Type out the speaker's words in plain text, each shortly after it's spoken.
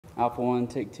Alpha 1,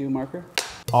 take 2 marker.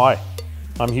 Hi,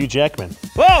 I'm Hugh Jackman.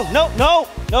 Whoa,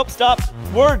 nope, stop.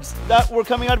 Words that were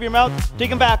coming out of your mouth,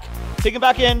 take them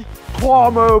back in.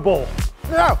 Claw Mobile.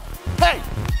 No, hey,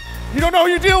 you don't know who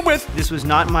you're dealing with. This was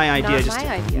not my idea. Not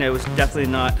my idea. You know, it was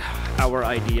definitely not our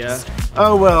idea.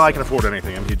 Oh, well, I can afford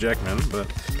anything. I'm Hugh Jackman,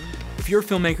 but... If you're a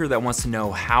filmmaker that wants to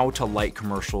know how to light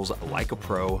commercials like a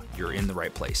pro, you're in the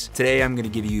right place. Today, I'm gonna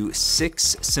give you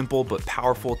 6 simple but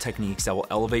powerful techniques that will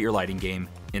elevate your lighting game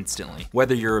instantly.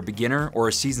 Whether you're a beginner or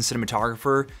a seasoned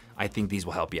cinematographer, I think these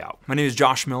will help you out. My name is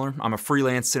Josh Miller. I'm a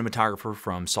freelance cinematographer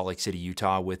from Salt Lake City,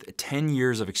 Utah, with 10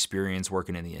 years of experience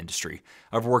working in the industry.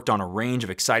 I've worked on a range of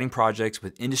exciting projects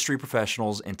with industry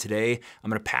professionals, and today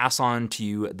I'm gonna pass on to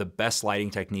you the best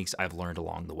lighting techniques I've learned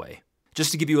along the way.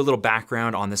 Just to give you a little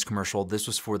background on this commercial, this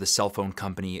was for the cell phone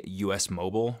company US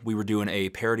Mobile. We were doing a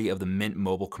parody of the Mint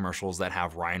Mobile commercials that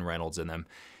have Ryan Reynolds in them.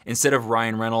 Instead of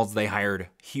Ryan Reynolds, they hired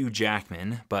Hugh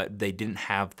Jackman, but they didn't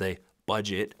have the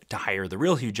budget to hire the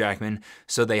real Hugh Jackman,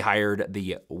 so they hired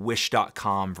the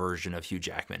Wish.com version of Hugh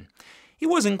Jackman. He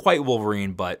wasn't quite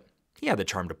Wolverine, but he had the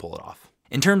charm to pull it off.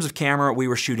 In terms of camera, we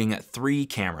were shooting 3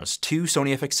 cameras, 2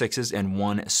 Sony FX6s and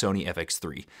 1 Sony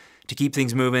FX3. To keep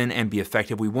things moving and be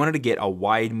effective, we wanted to get a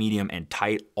wide, medium, and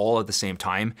tight all at the same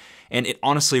time, and it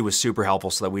honestly was super helpful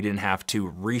so that we didn't have to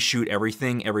reshoot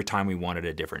everything every time we wanted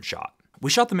a different shot. We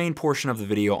shot the main portion of the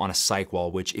video on a cyc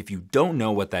wall, which if you don't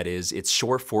know what that is, it's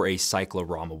short for a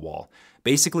cyclorama wall.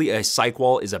 Basically, a cyc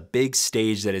wall is a big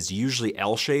stage that is usually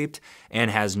L-shaped and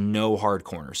has no hard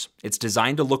corners. It's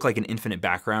designed to look like an infinite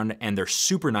background, and they're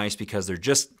super nice because they're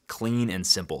just clean and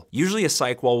simple. Usually a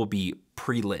cyc wall will be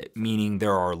pre-lit, meaning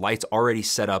there are lights already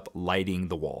set up lighting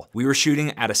the wall. We were shooting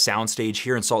at a soundstage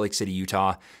here in Salt Lake City,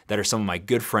 Utah, that are some of my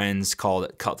good friends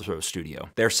called Cutthroat Studio.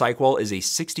 Their cyc wall is a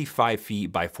 65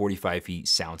 feet by 45 feet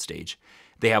soundstage.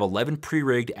 They have 11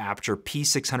 pre-rigged Aperture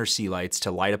P600C lights to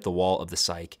light up the wall of the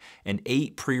cyc, and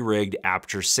 8 pre-rigged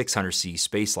Aperture 600C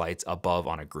space lights above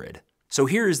on a grid. So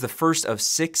here is the first of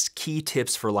 6 key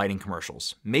tips for lighting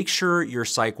commercials. Make sure your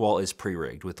cyc wall is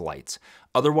pre-rigged with lights.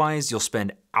 Otherwise, you'll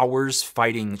spend hours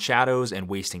fighting shadows and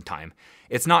wasting time.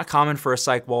 It's not common for a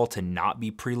cyc wall to not be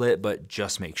pre-lit, but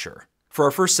just make sure. For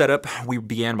our first setup, we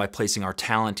began by placing our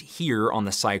talent here on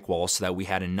the cyc wall so that we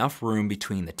had enough room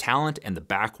between the talent and the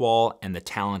back wall and the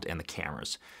talent and the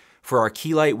cameras. For our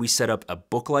key light, we set up a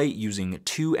book light using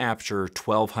 2 Aperture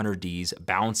 1200Ds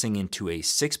bouncing into a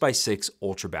 6x6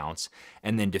 ultra bounce,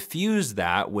 and then diffused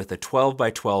that with a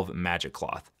 12x12 magic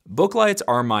cloth. Book lights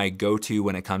are my go-to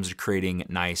when it comes to creating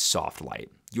nice soft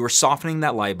light. You are softening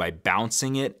that light by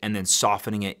bouncing it and then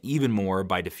softening it even more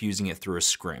by diffusing it through a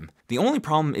scrim. The only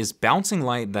problem is bouncing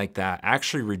light like that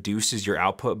actually reduces your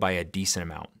output by a decent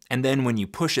amount. And then when you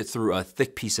push it through a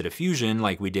thick piece of diffusion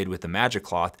like we did with the magic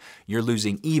cloth, you're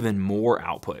losing even more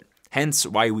output. Hence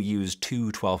why we use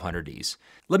 2 1200Ds.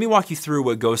 Let me walk you through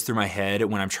what goes through my head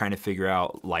when I'm trying to figure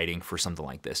out lighting for something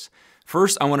like this.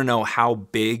 First, I wanna know how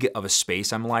big of a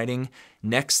space I'm lighting.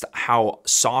 Next, how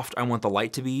soft I want the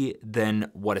light to be.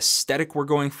 Then what aesthetic we're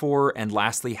going for. And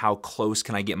lastly, how close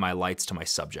can I get my lights to my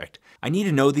subject. I need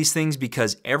to know these things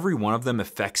because every one of them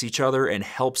affects each other and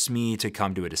helps me to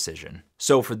come to a decision.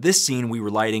 So for this scene, we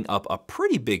were lighting up a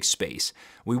pretty big space.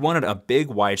 We wanted a big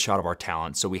wide shot of our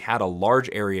talent, so we had a large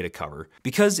area to cover.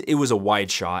 Because it was a wide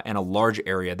shot and a large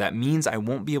area, that means I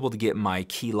won't be able to get my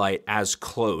key light as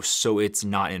close, so it's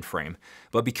not in frame.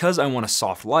 But because I want a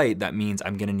soft light, that means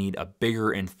I'm gonna need a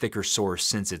bigger and thicker source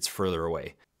since it's further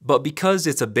away. But because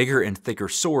it's a bigger and thicker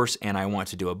source and I want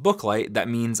to do a book light, that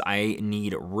means I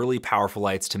need really powerful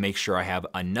lights to make sure I have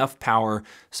enough power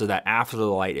so that after the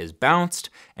light is bounced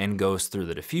and goes through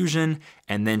the diffusion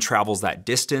and then travels that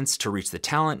distance to reach the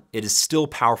talent, it is still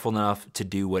powerful enough to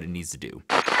do what it needs to do.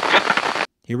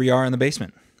 Here we are in the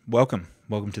basement. Welcome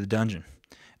to the dungeon.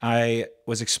 I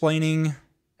was explaining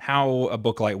how a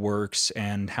book light works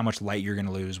and how much light you're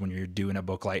gonna lose when you're doing a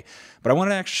book light. But I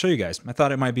wanted to actually show you guys. I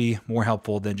thought it might be more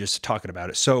helpful than just talking about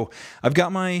it. So I've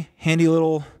got my handy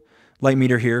little light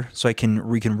meter here so we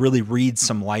can really read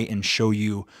some light and show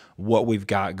you what we've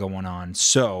got going on.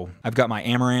 So I've got my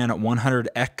Amaran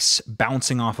 100X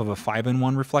bouncing off of a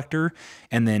 5-in-1 reflector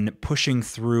and then pushing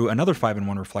through another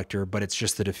 5-in-1 reflector, but it's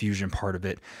just the diffusion part of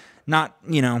it. Not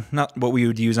what we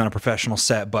would use on a professional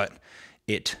set, but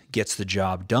it gets the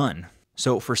job done.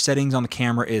 So for settings on the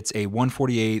camera, it's a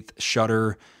 1/48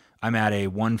 shutter. I'm at a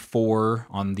 1.4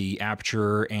 on the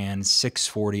aperture and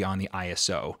 640 on the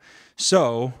ISO.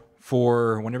 So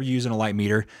for whenever you're using a light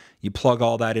meter, you plug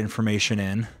all that information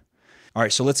in. All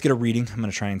right, so let's get a reading. I'm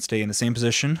gonna try and stay in the same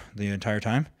position the entire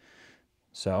time.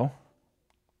 So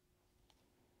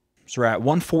we're at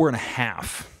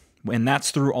 1.4.5. and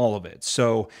that's through all of it.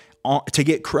 So to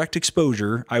get correct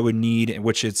exposure, I would need,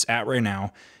 which it's at right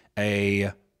now,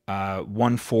 a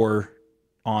 1.4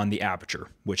 on the aperture,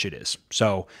 which it is.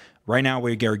 So right now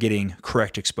we are getting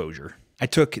correct exposure. I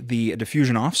took the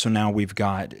diffusion off, so now we've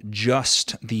got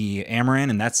just the Amaran,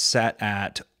 and that's set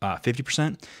at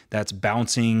 50%. That's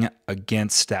bouncing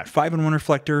against that 5-in-1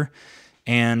 reflector,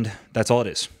 and that's all it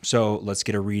is. So let's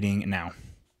get a reading now.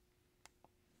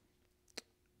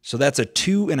 So that's a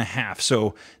 2.5.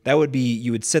 So that would be,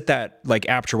 you would set that, like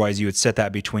aperture-wise, you would set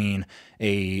that between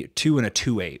a 2 and a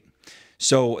 2.8.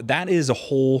 So that is a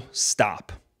whole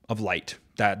stop of light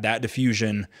that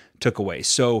diffusion took away.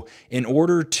 So in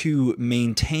order to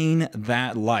maintain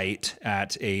that light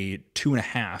at a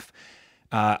 2.5,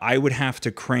 I would have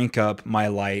to crank up my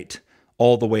light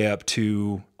all the way up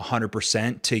to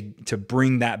 100% to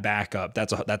bring that back up.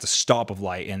 That's a stop of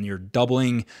light, and you're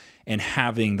doubling and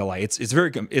having the light.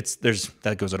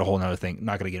 That goes at a whole nother thing.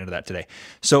 Not going to get into that today.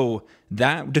 So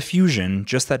that diffusion,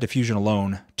 just that diffusion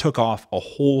alone, took off a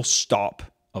whole stop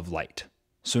of light.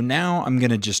 So now I'm going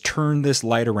to just turn this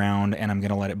light around and I'm going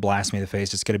to let it blast me in the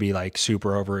face. It's going to be like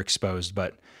super overexposed,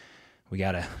 but we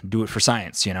got to do it for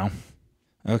science, you know?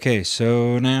 Okay,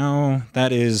 so now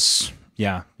that is,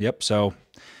 yep. So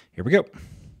here we go.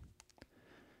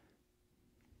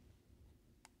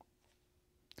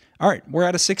 All right, we're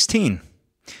at a 16.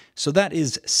 So that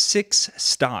is 6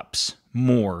 stops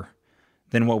more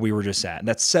than what we were just at.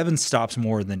 That's 7 stops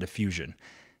more than diffusion.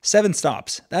 7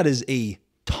 stops. That is a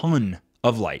ton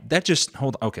of light. That just,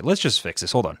 okay, let's just fix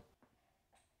this. Hold on.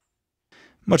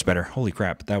 Much better. Holy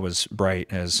crap, that was bright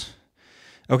as...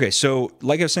 Okay, so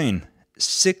like I was saying,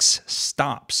 6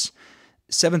 stops.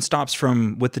 7 stops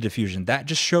with the diffusion. That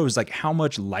just shows like how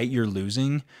much light you're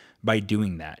losing by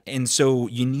doing that. And so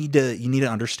you need to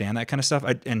understand that kind of stuff.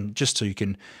 And just so you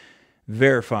can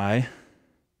verify.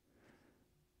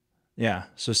 Yeah,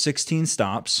 so 16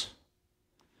 stops.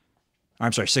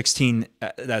 I'm sorry, 16,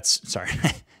 sorry,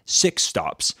 6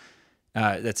 stops.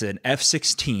 That's an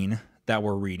F16 that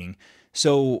we're reading.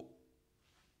 So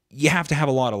you have to have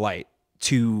a lot of light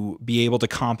to be able to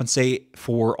compensate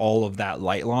for all of that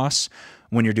light loss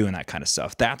when you're doing that kind of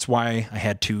stuff. That's why I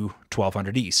had 2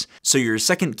 1200Es. So your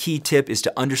second key tip is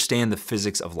to understand the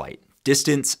physics of light.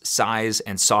 Distance, size,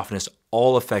 and softness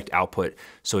all affect output,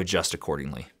 so adjust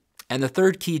accordingly. And the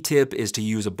third key tip is to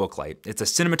use a book light. It's a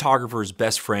cinematographer's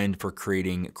best friend for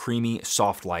creating creamy,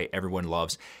 soft light everyone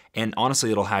loves. And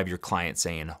honestly, it'll have your client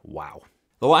saying, wow.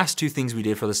 The last 2 things we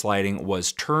did for this lighting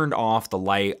was turned off the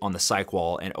light on the cyc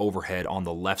wall and overhead on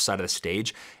the left side of the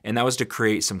stage, and that was to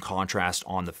create some contrast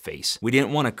on the face. We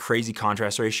didn't want a crazy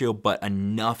contrast ratio, but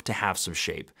enough to have some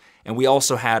shape. And we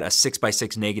also had a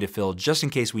 6x6 negative fill just in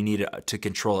case we needed to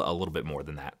control it a little bit more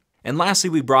than that. And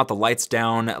lastly, we brought the lights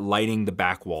down, lighting the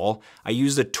back wall. I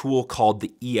used a tool called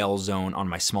the EL zone on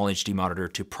my small HD monitor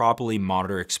to properly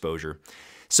monitor exposure.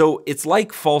 So it's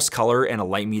like false color and a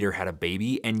light meter had a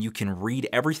baby, and you can read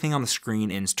everything on the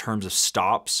screen in terms of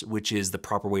stops, which is the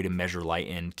proper way to measure light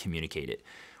and communicate it.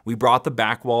 We brought the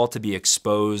back wall to be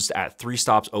exposed at 3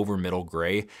 stops over middle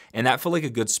gray, and that felt like a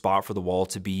good spot for the wall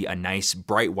to be a nice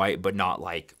bright white, but not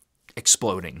like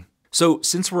exploding. So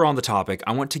since we're on the topic,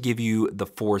 I want to give you the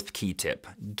 4th key tip.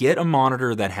 Get a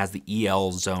monitor that has the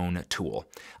EL zone tool.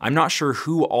 I'm not sure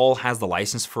who all has the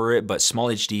license for it, but Small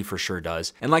HD for sure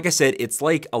does. And like I said, it's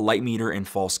like a light meter and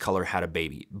false color had a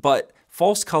baby. But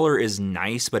false color is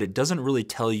nice, but it doesn't really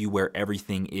tell you where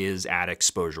everything is at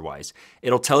exposure-wise.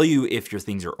 It'll tell you if your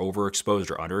things are overexposed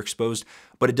or underexposed,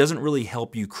 but it doesn't really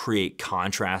help you create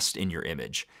contrast in your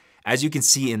image. As you can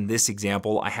see in this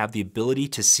example, I have the ability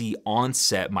to see on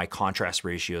set my contrast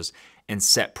ratios and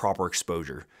set proper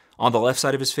exposure. On the left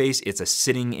side of his face, it's a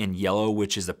sitting in yellow,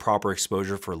 which is the proper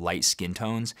exposure for light skin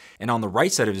tones. And on the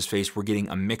right side of his face, we're getting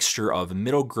a mixture of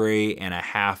middle gray and a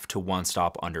half to 1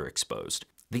 stop underexposed.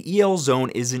 The EL zone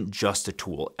isn't just a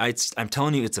tool. I'm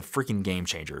telling you, it's a freaking game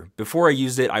changer. Before I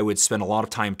used it, I would spend a lot of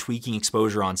time tweaking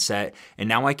exposure on set, and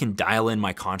now I can dial in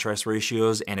my contrast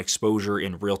ratios and exposure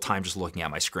in real time just looking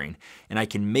at my screen. And I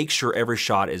can make sure every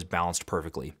shot is balanced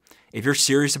perfectly. If you're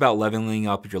serious about leveling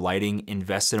up your lighting,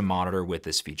 invest in a monitor with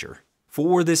this feature.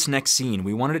 For this next scene,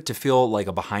 we wanted it to feel like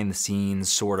a behind the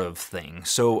scenes sort of thing.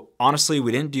 So honestly,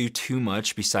 we didn't do too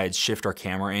much besides shift our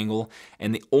camera angle.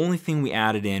 And the only thing we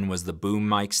added in was the boom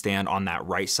mic stand on that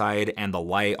right side and the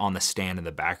light on the stand in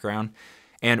the background.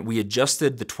 And we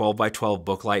adjusted the 12x12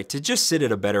 book light to just sit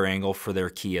at a better angle for their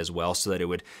key as well, so that it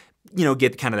would, you know,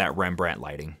 get kind of that Rembrandt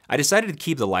lighting. I decided to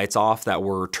keep the lights off that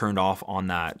were turned off on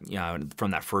that, you know,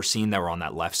 from that first scene that were on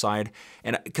that left side.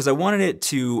 And because I wanted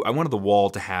the wall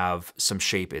to have some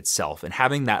shape itself, and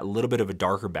having that little bit of a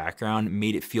darker background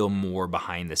made it feel more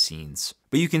behind the scenes.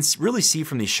 But you can really see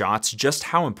from these shots just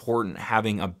how important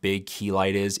having a big key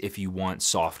light is if you want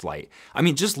soft light. I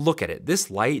mean, just look at it. This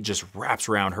light just wraps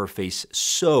around her face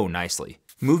so nicely.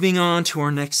 Moving on to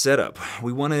our next setup.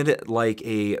 We wanted like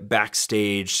a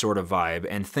backstage sort of vibe,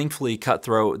 and thankfully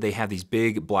Cutthroat, they have these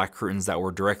big black curtains that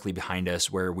were directly behind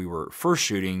us where we were first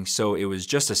shooting, so it was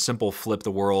just a simple flip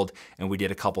the world, and we did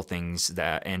a couple things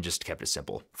and just kept it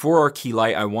simple. For our key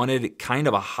light, I wanted kind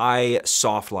of a high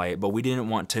soft light, but we didn't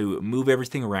want to move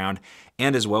everything around.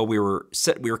 And as well, we were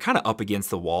kind of up against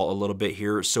the wall a little bit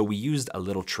here, so we used a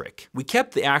little trick. We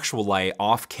kept the actual light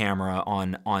off camera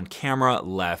on camera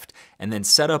left, and then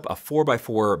set up a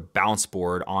 4x4 bounce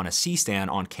board on a C-stand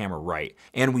on camera right.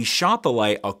 And we shot the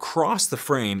light across the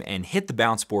frame and hit the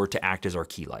bounce board to act as our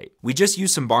key light. We just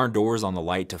used some barn doors on the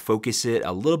light to focus it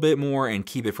a little bit more and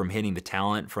keep it from hitting the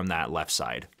talent from that left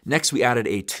side. Next, we added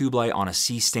a tube light on a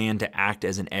C-stand to act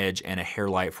as an edge, and a hair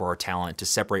light for our talent to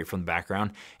separate from the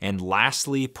background. And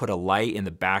lastly, put a light in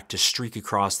the back to streak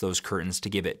across those curtains to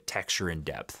give it texture and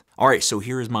depth. All right, so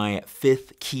here is my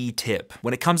 5th key tip.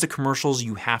 When it comes to commercials,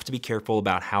 you have to be careful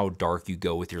about how dark you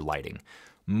go with your lighting.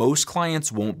 Most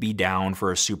clients won't be down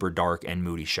for a super dark and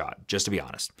moody shot, just to be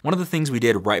honest. One of the things we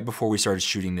did right before we started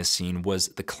shooting this scene was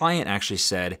the client actually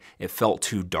said it felt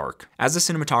too dark. As a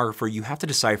cinematographer, you have to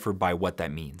decipher by what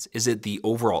that means. Is it the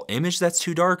overall image that's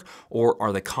too dark, or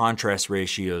are the contrast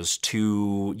ratios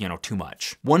too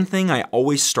much? One thing I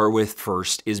always start with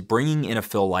first is bringing in a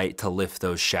fill light to lift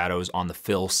those shadows on the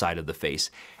fill side of the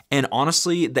face. And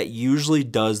honestly, that usually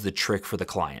does the trick for the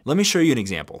client. Let me show you an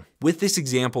example. With this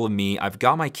example of me, I've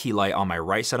got my key light on my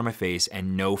right side of my face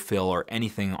and no fill or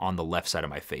anything on the left side of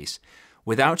my face.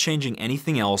 Without changing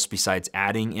anything else besides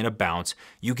adding in a bounce,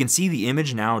 you can see the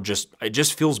image now it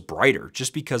just feels brighter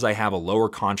just because I have a lower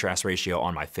contrast ratio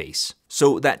on my face.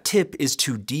 So that tip is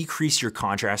to decrease your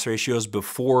contrast ratios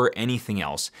before anything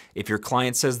else. If your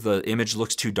client says the image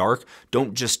looks too dark,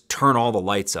 don't just turn all the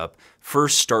lights up.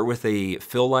 First, start with a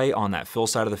fill light on that fill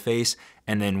side of the face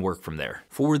and then work from there.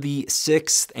 For the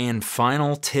 6th and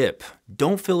final tip,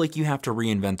 don't feel like you have to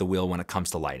reinvent the wheel when it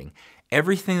comes to lighting.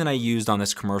 Everything that I used on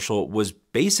this commercial was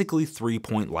basically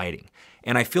 3-point lighting.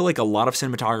 And I feel like a lot of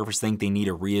cinematographers think they need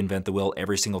to reinvent the wheel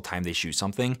every single time they shoot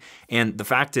something. And the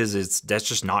fact is, that's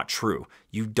just not true.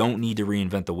 You don't need to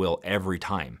reinvent the wheel every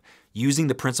time. Using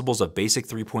the principles of basic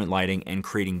 3-point lighting and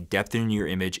creating depth in your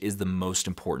image is the most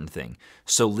important thing.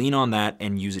 So lean on that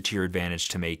and use it to your advantage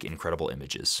to make incredible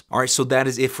images. All right, so that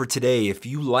is it for today. If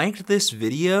you liked this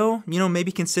video,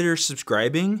 maybe consider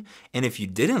subscribing. And if you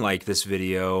didn't like this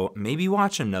video, maybe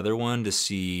watch another one to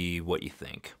see what you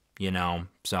think.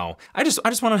 So I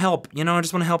just want to help, I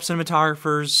just want to help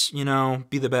cinematographers,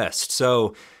 be the best.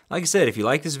 So like I said, if you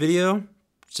like this video,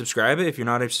 subscribe it if you're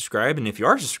not subscribed. And if you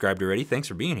are subscribed already, thanks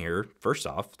for being here. First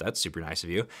off, that's super nice of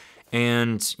you.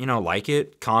 And, like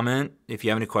it, comment if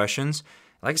you have any questions.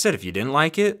 Like I said, if you didn't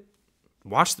like it,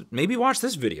 maybe watch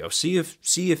this video. See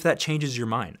if that changes your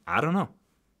mind. I don't know.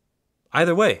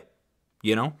 Either way,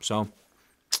 so.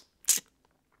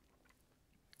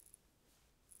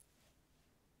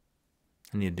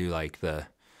 I need to do like the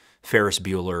Ferris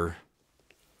Bueller.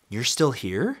 You're still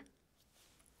here?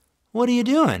 What are you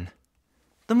doing?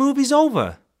 The movie's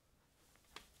over.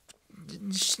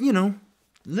 Just,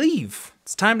 leave.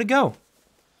 It's time to go.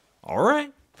 All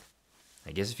right.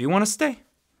 I guess if you want to stay.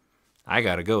 I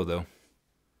gotta go, though.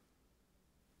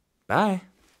 Bye.